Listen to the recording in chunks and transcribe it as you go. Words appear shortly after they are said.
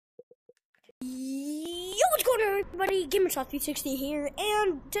Everybody, GamerSoft360 here,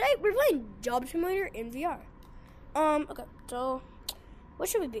 and today we're playing Job Simulator in VR. Okay, so what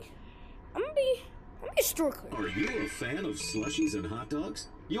should we be? I'm gonna be a store clerk. Are you a fan of slushies and hot dogs?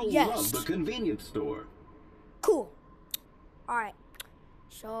 You'll Yes. love the convenience store. Cool. Alright.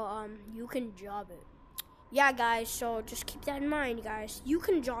 So you can job it. Yeah, guys, so just keep that in mind, guys. You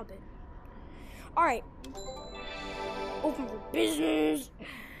can job it. Alright. Open for business.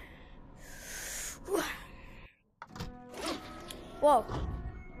 Whoa.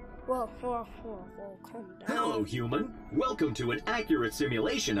 Whoa, calm down. Hello, human. Welcome to an accurate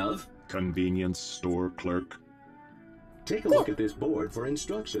simulation of Convenience store clerk. Take a look at this board for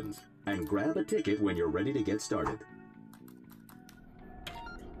instructions and grab a ticket when you're ready to get started.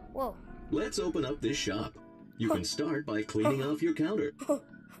 Whoa. Let's open up this shop. You can start by cleaning off your counter.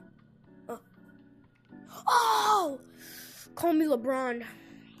 Oh! Call me LeBron.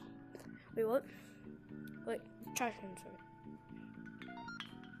 Wait, what? Wait, try something.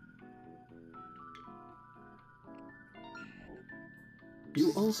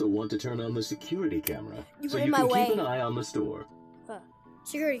 You also want to turn on the security camera so in you my can way. keep an eye on the store.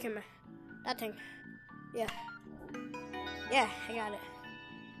 Security camera. That thing. Yeah. Yeah, I got it.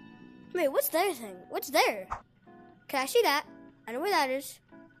 Wait, what's that thing? What's there? Can I see that? I know where that is.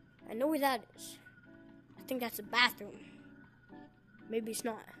 I know where that is. I think that's a bathroom. Maybe it's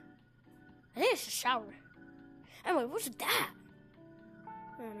not. I think it's a shower. Anyway, what's that?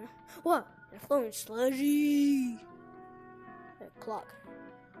 I don't know. What? A flowing slushy. A clock.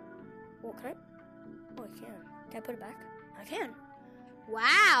 Oh, can I? Oh, I can. Can I put it back? I can.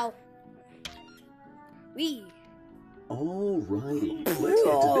 Wow. Wee. Alrighty, let's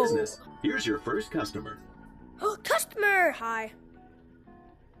get to business. Here's your first customer. Oh, customer! Hi.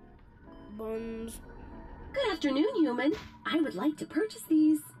 Buns. Good afternoon, human. I would like to purchase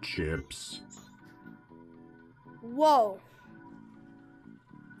these. Chips. Whoa.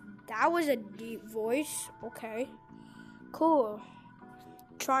 That was a deep voice. Okay. Cool.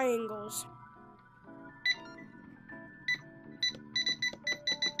 Triangles.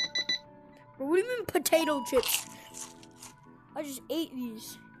 What do you mean potato chips? I just ate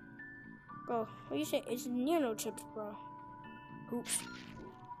these. Bro, what do you say? It's nano chips, bro. Oops.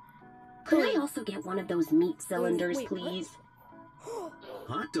 Could I also get one of those meat cylinders, wait, please?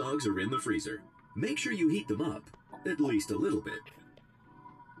 Hot dogs are in the freezer. Make sure you heat them up, at least a little bit.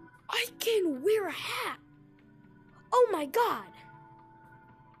 I can wear a hat. Oh my god.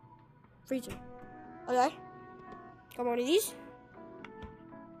 Freezer. Okay. Got one of these.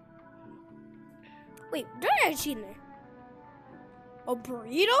 Wait, what did I see in there? A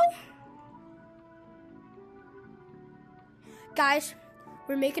burrito? Guys,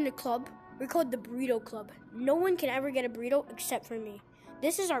 we're making a club. We're called the Burrito Club. No one can ever get a burrito except for me.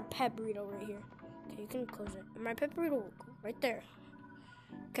 This is our pet burrito right here. Okay, you can close it. And my pet burrito will go right there.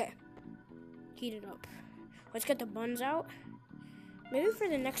 Okay. Heat it up. Let's get the buns out. Maybe for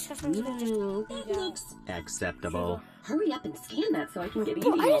the next customer, we can just That looks Acceptable. Hurry up and scan that so I can get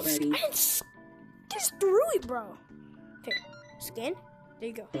Bro, eating already. just threw it, bro. Okay, scan. There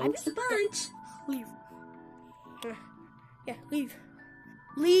you go. Thanks a bunch. Leave. Yeah, leave.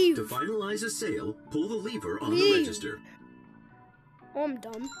 Leave. To finalize a sale, pull the lever on the Leave. register. Oh, I'm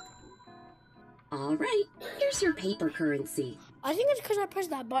dumb. All right, here's your paper currency. I think it's because I pressed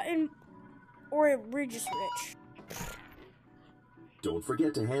that button, or we're just rich. Don't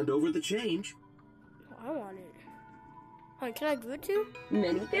forget to hand over the change. I want it. Hold on, can I give it to you?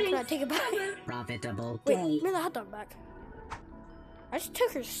 Many Can I thanks. take it back? Profitable Wait, day. give me the hot dog back. I just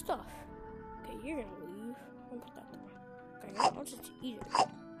took her stuff. Okay, you're gonna leave. I'll put that there. Okay, I'll just eat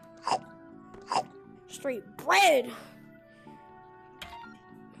it. Straight bread.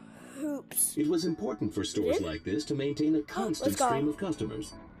 Oops. It was important for stores Did it? like this to maintain a constant Let's go. stream of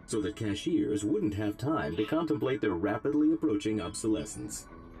customers, so that cashiers wouldn't have time to contemplate their rapidly approaching obsolescence.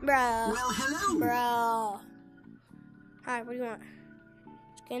 Bro. Well, hello. Bro. Hi, what do you want?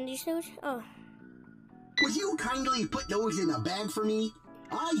 Scan these things? Oh. Would you kindly put those in a bag for me?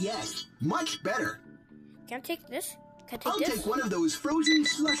 Ah, yes. Much better. Can I take this? Can I take I'll this? take one of those frozen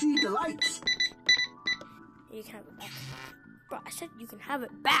slushy delights. You can have it back. Bro, I said you can have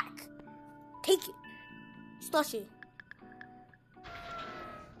it back. Take it. Slushy.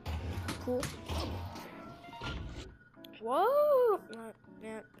 Cool. Whoa!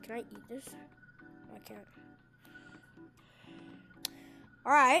 Yeah, can I eat this? I can't.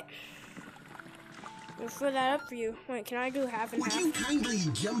 Alright. We'll fill that up for you. Wait, can I do half and Would half? you kindly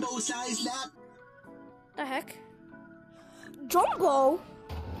jumbo-size that? The heck? Jumbo?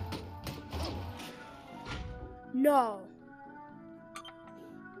 No.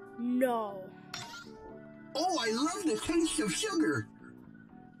 No. Oh, I love the taste of sugar.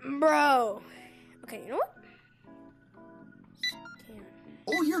 Bro. Okay, you know what? Scan.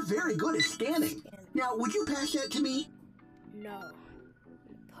 Oh, you're very good at scanning. Scan. Now, would you pass that to me? No.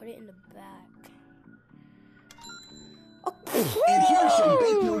 Put it in the back. And here's some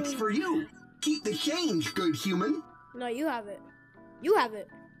banknotes for you. Keep the change, good human. No, you have it. You have it.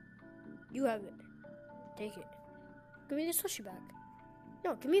 You have it. Take it. Give me the sushi back.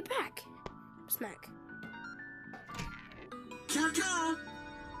 No, give me it back. Smack. Ta-ta!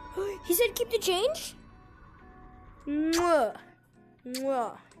 He said keep the change? Mwah.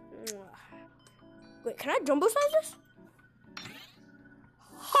 Mwah. Mwah. Wait, can I jumbo size this?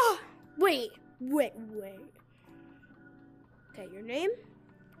 Huh. Wait. Okay, your name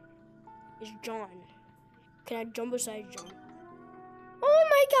is John. Can I jumbo size John? Oh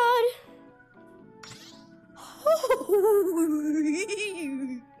my god!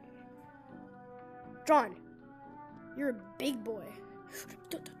 John, you're a big boy.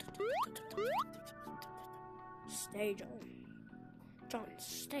 Stay, John. John,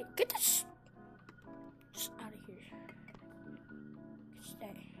 stay. Get this out of here.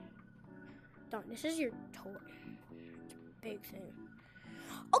 Stay. John, this is your toy. It's a big thing.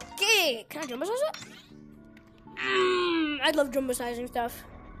 Okay, can I jumbo size it? I love jumbo sizing stuff.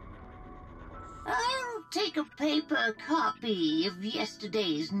 I'll take a paper copy of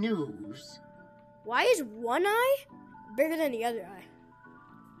yesterday's news. Why is one eye bigger than the other eye?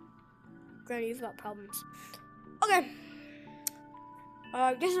 Granny, you've got problems. Okay.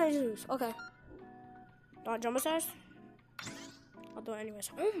 Yesterday's news. Okay. Don't jumbo size? I'll do it anyways.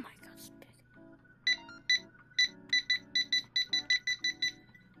 Oh my god, it's big.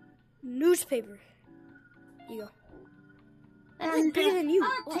 Newspaper. Here you go. And bigger than you.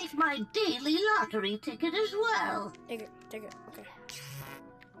 I'll take my daily lottery ticket as well. Take it. Okay.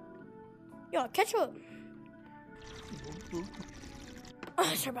 Yo, catch up.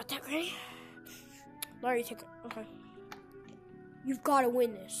 Oh, sorry about that, Granny. Larry, take it. Okay. You've got to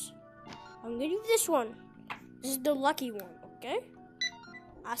win this. I'm gonna give you this one. This is the lucky one, okay?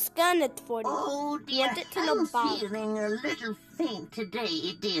 I scanned it for you. Oh dear, Want it to I'm the bottom. feeling a little faint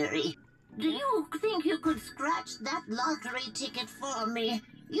today, dearie. Do you think you could scratch that lottery ticket for me?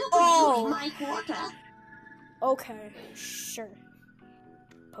 You could use my quarter. Okay, sure.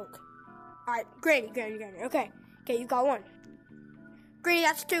 Poke. Alright, Granny. Okay, you got one. Granny,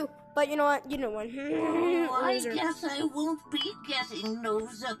 that's two. But you know what? You know one. Oh, I Loser. guess I won't be getting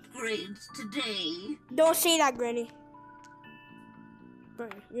those upgrades today. Don't say that, Granny.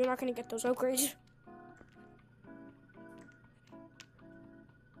 Granny, you're not gonna get those upgrades.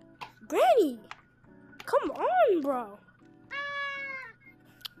 Granny! Come on, bro.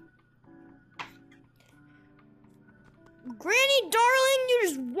 Granny, darling, you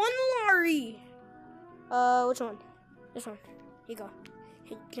just won the lottery. Which one? This one. Here you go.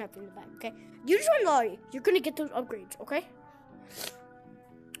 Hey, you can have it in the back, okay? You just won the lottery. You're gonna get those upgrades, okay?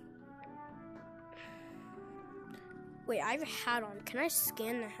 Wait, I have a hat on. Can I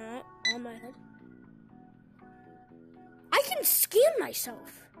scan the hat on my head? I can scan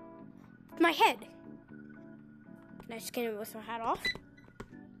myself. With my head. Can I scan it with my hat off?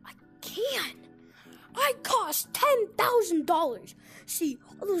 I can. I cost $10,000. See,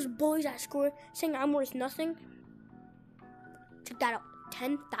 all those bullies at school saying I'm worth nothing. Took that out.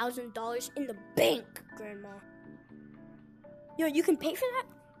 $10,000 in the bank, Grandma. You know, you can pay for that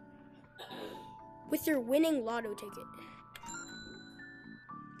with your winning lotto ticket.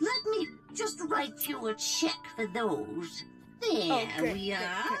 Let me just write you a check for those. There we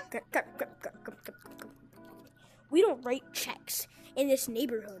are. We don't write checks in this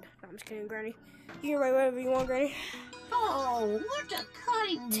neighborhood. No, I'm just kidding, Granny. You can write whatever you want, Granny. Oh, what a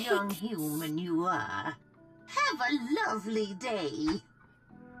kind young human you are. Have a lovely day.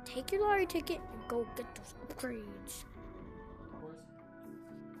 Take your lottery ticket and go get those upgrades.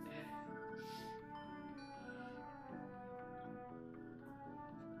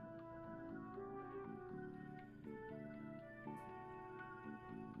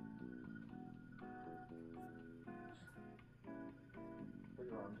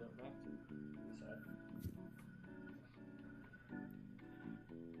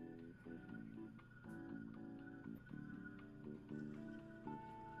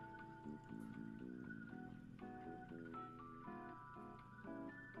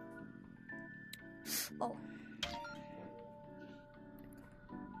 Oh.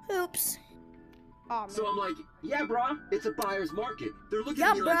 Oops. Oh, man. So I'm like, yeah, brah, it's a buyer's market. They're looking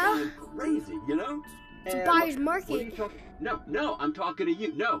Yeah, at me like brah. I'm crazy, you know? It's a And buyer's what are you market. talking? No, I'm talking to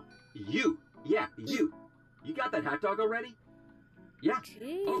you. No, you. Yeah, you. You got that hot dog already? Yeah.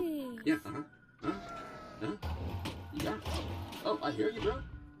 Jeez. Oh, yeah. Huh? Yeah. Oh, I hear you, bro.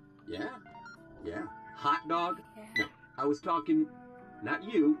 Yeah. Yeah. Hot dog? Yeah. No, I was talking, not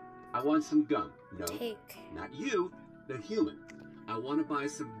you. I want some gum. No, Take. not you, the human. I want to buy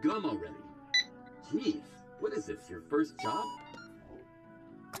some gum already. Jeez, what is this, your first job?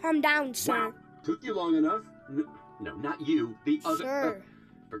 Calm down, sir. Wow, took you long enough. No, not you, the other. Sir.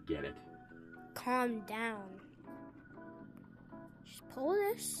 Forget it. Calm down. Just pull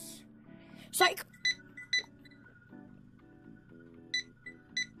this. Psych.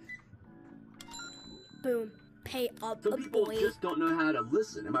 Boom. Pay up, Some people boy. just don't know how to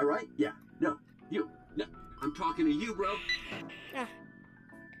listen. Am I right? Yeah. No. You. No. I'm talking to you, bro. Ah.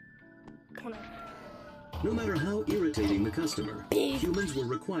 Hold on. No matter how irritating the customer, Big- humans were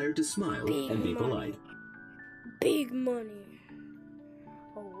required to smile big and be money. polite. Big money.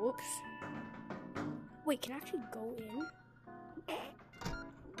 Oh, whoops. Wait, can I actually go in?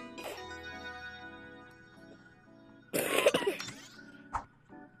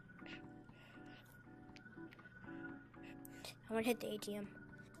 I'm gonna hit the ATM.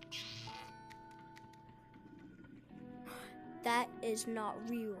 That is not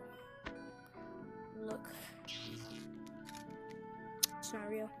real. Look. It's not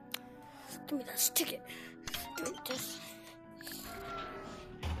real. Give me this ticket. Give me this.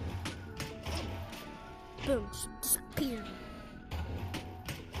 Boom. Just disappeared.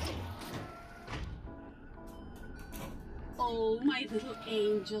 Oh, my little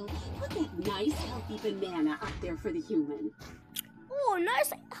angel. Put that nice, healthy banana up there for the human. Oh,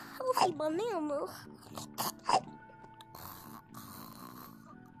 nice, healthy banana.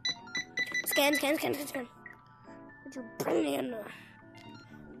 Scan. Where's your banana?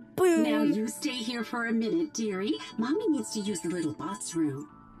 Boom. Now you stay here for a minute, dearie. Mommy needs to use the little bot's room.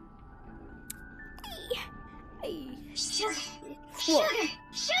 Hey. Sugar! What?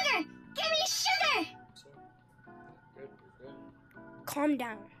 Sugar! Give me sugar! Calm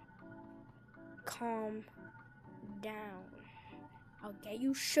down. Calm down. I'll get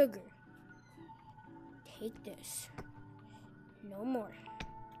you sugar. Take this. No more.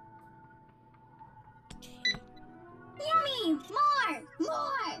 Take. Yummy! More!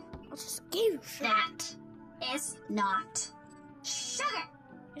 I just gave you sugar. That is not sugar.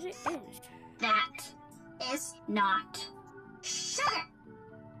 Yes, it is. That is not sugar.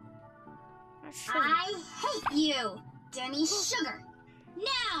 Not sugar. I hate you. Give me sugar.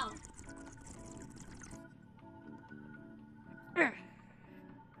 Now!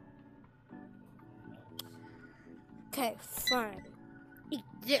 Okay, fine. Eat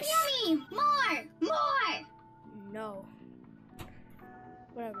this. Yummy! More! No.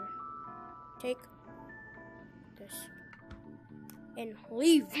 Whatever. Take this. And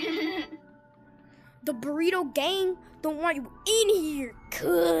leave. The burrito gang don't want you in here,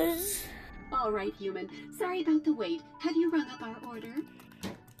 cuz. All right, human. Sorry about the wait. Have you rung up our order?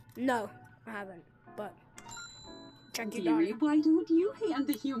 No, I haven't. But check your Dearie, daughter. why don't you hand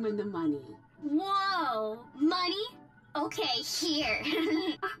the human the money? Whoa! Money? Okay, here.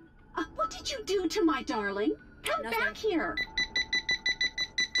 What did you do to my darling? Come Nothing. back here.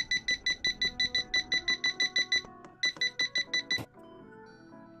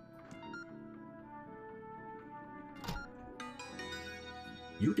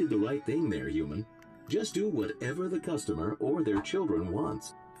 You did the right thing there, human. Just do whatever the customer or their children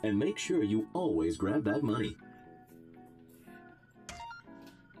wants, and make sure you always grab that money.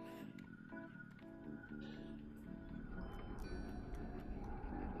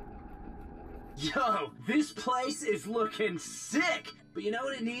 Yo, this place is looking sick! But you know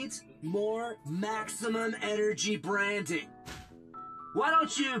what it needs? More maximum energy branding. Why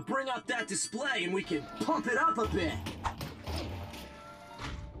don't you bring up that display and we can pump it up a bit?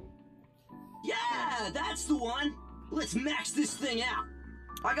 Yeah, that's the one! Let's max this thing out.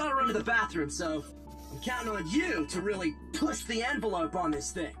 I gotta run to the bathroom, so I'm counting on you to really push the envelope on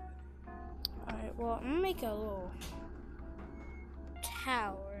this thing. Alright, well, I'm gonna make a little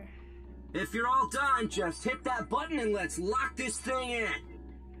tower. If you're all done, just hit that button and let's lock this thing in.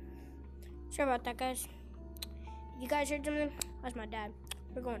 Sorry about that, guys. You guys heard something? That's my dad.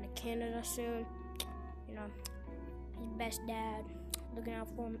 We're going to Canada soon. You know, his best dad. Looking out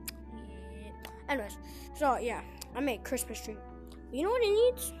for him. Yeah. Anyways, so yeah, I made a Christmas tree. You know what it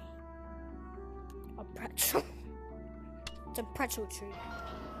needs? A pretzel. It's a pretzel tree.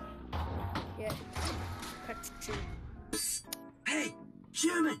 Yeah, pretzel tree. Hey,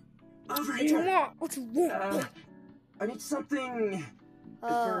 human! Over What you here! want? What you want? I need something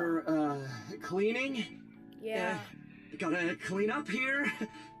for, cleaning. Yeah. Gotta clean up here.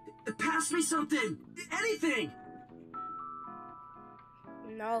 Pass me something! Anything!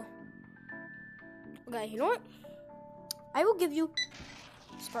 No. Okay, you know what? I will give you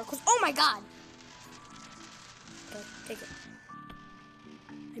sparkles. Oh my god! Okay, take it.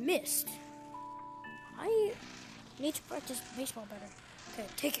 I missed. I need to practice baseball better. Okay,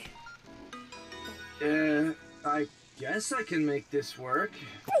 take it. I guess I can make this work.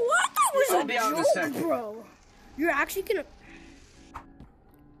 What? That was I'll a be out in a joke, second. bro. You're actually gonna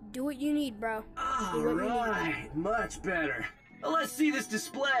do what you need, bro. Alright, much better. Let's see this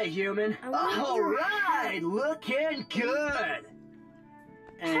display, human. Alright, looking good.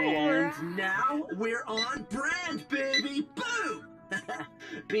 And now we're on brand, baby. Boom!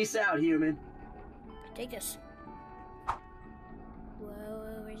 Peace out, human. Take this.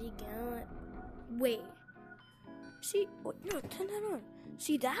 Whoa, where's he going? Wait. See, oh, no, turn that on.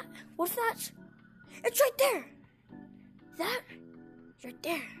 See that? What's that? It's right there. That is right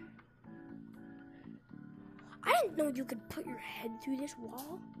there. I didn't know you could put your head through this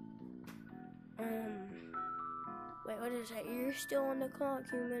wall. Wait, what is that? You're still on the clock,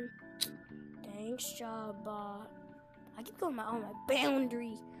 human. Thanks, job. I keep going on my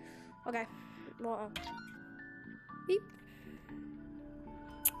boundaries. Okay, well, beep.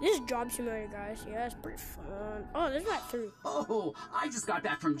 This is Job Simulator, guys. Yeah, it's pretty fun. Oh, there's right through. Oh, I just got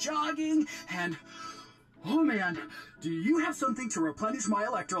back from jogging, and oh man, do you have something to replenish my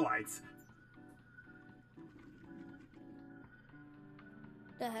electrolytes?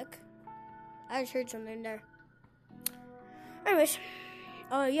 The heck? I just heard something there. Anyways,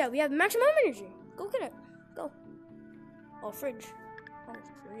 yeah, we have maximum energy. Go get it. Go. Oh, fridge. Oh,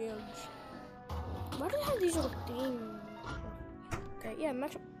 fridge. Why do they have these little things? Okay, yeah,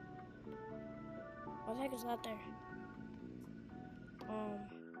 maximum. What the heck is that there?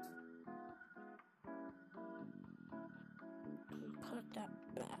 Put that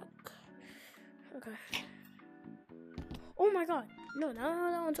back. Okay. Oh my god. No,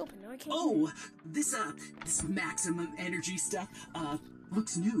 that one's open. No, I can't. Oh, this maximum energy stuff,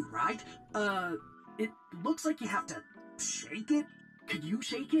 looks new, right? It looks like you have to shake it. Could you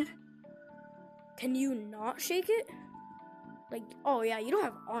shake it? Can you not shake it? Like, oh yeah, you don't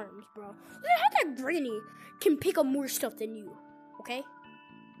have arms, bro. Look at how that granny can pick up more stuff than you. Okay?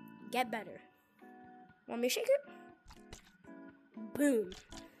 Get better. Want me to shake it? Boom.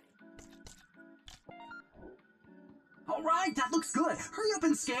 All right, that looks good. Hurry up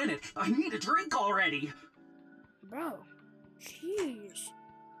and scan it. I need a drink already. Bro, jeez.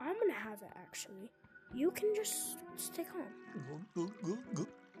 I'm gonna have it, actually. You can just stay calm.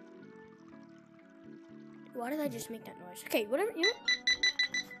 Why did I just make that noise? Okay, whatever, you know?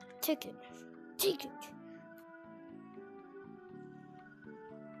 Take it. Take it.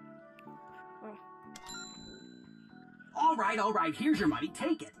 Oh. All right, here's your money.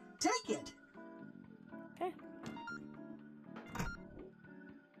 Take it. Take it. Okay.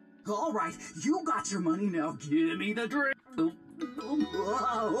 All right, you got your money now. Give me the drink. Oh,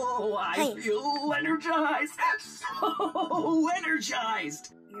 I feel energized. So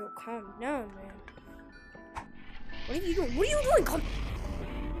energized. Yo, calm down, man. What are you doing? What are you doing? Calm.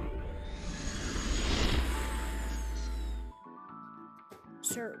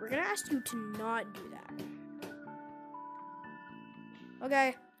 Sir, we're gonna ask you to not do that.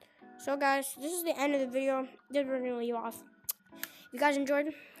 Okay. So, guys, this is the end of the video. Then we're gonna leave off. If you guys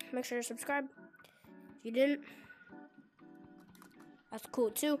enjoyed, make sure to subscribe. If you didn't, that's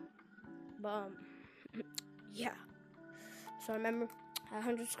cool too. But yeah. So remember, at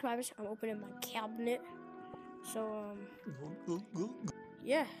 100 subscribers, I'm opening my cabinet. So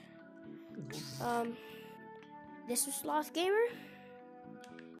yeah. This is Sloth Gamer,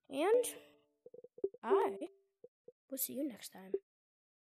 and I will see you next time.